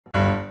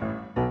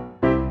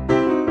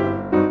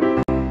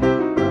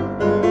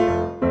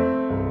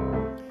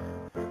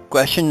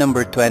Question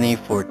number 20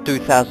 for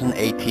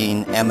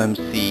 2018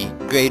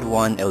 MMC Grade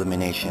 1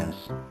 Eliminations.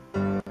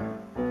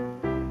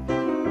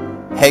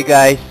 Hey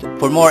guys,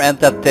 for more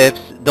Mtap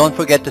tips, don't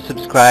forget to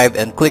subscribe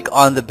and click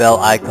on the bell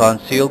icon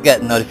so you'll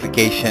get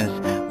notifications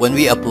when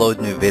we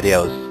upload new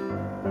videos.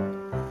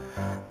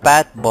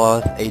 Pat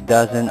bought a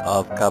dozen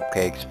of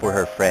cupcakes for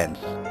her friends.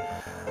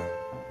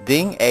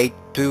 Ding ate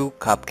 2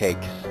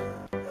 cupcakes.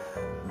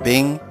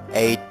 Bing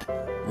ate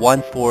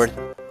 1/4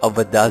 of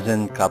a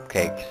dozen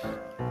cupcakes.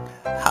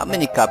 How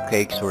many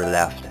cupcakes were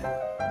left?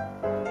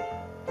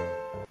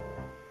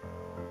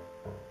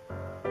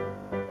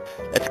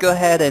 Let's go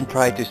ahead and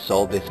try to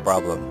solve this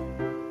problem.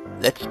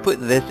 Let's put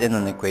this in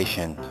an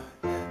equation.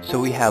 So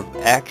we have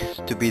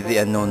x to be the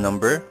unknown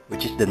number,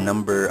 which is the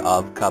number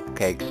of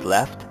cupcakes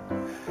left,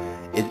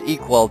 is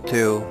equal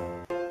to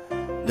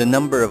the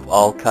number of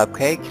all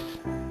cupcakes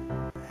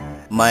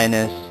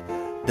minus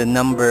the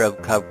number of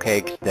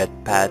cupcakes that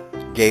Pat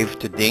gave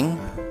to Ding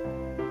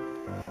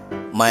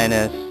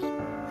minus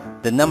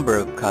the number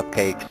of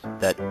cupcakes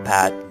that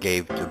Pat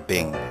gave to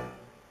Bing.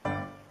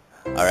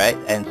 Alright,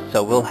 and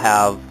so we'll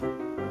have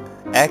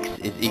x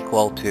is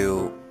equal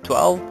to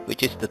 12,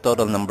 which is the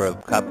total number of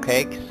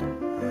cupcakes,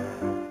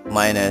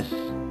 minus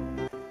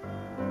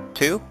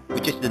 2,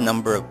 which is the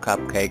number of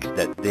cupcakes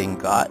that Ding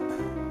got,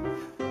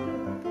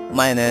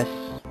 minus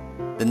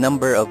the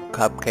number of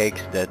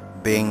cupcakes that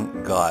Bing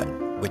got,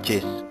 which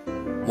is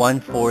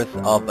 1/4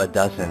 of a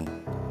dozen,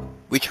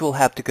 which we'll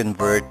have to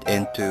convert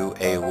into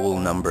a whole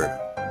number.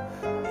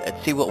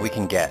 Let's see what we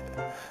can get.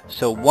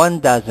 So 1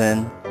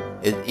 dozen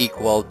is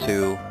equal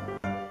to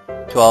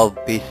 12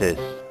 pieces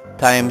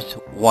times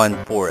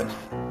 1/4,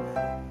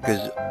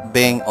 because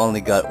Bing only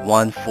got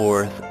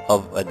 1/4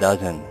 of a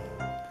dozen.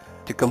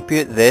 To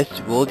compute this,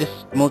 we'll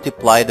just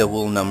multiply the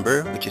whole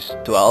number, which is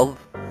 12,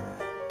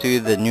 to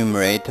the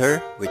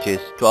numerator, which is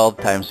 12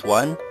 times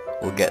 1,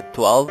 we'll get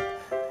 12,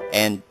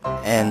 and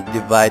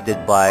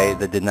divided by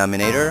the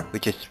denominator,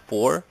 which is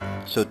 4.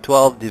 So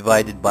 12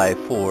 divided by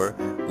 4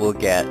 will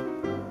get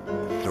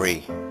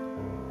 3.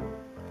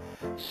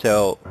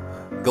 So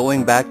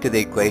going back to the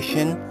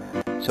equation,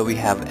 so we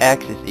have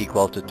x is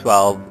equal to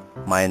 12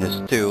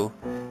 minus 2,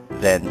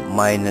 then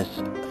minus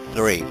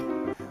 3,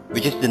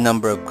 which is the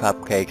number of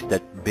cupcakes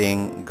that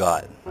Bing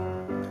got.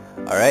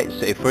 Alright,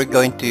 so if we're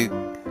going to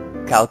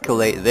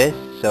calculate this,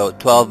 so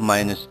 12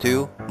 minus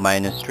 2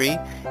 minus 3,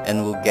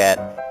 and we'll get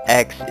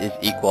x is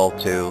equal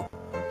to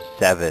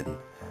 7.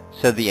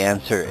 So the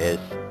answer is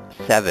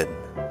 7.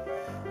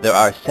 There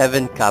are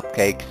 7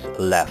 cupcakes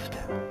left.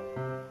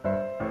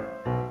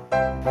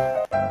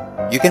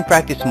 You can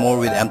practice more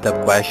with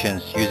Mtap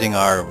questions using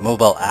our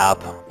mobile app,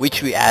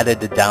 which we added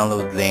the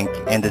download link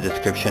in the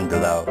description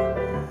below.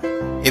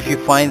 If you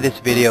find this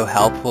video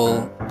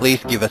helpful,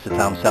 please give us a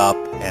thumbs up,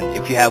 and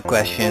if you have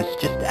questions,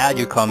 just add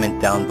your comment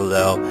down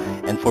below,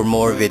 and for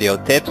more video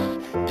tips,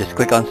 just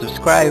click on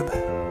subscribe.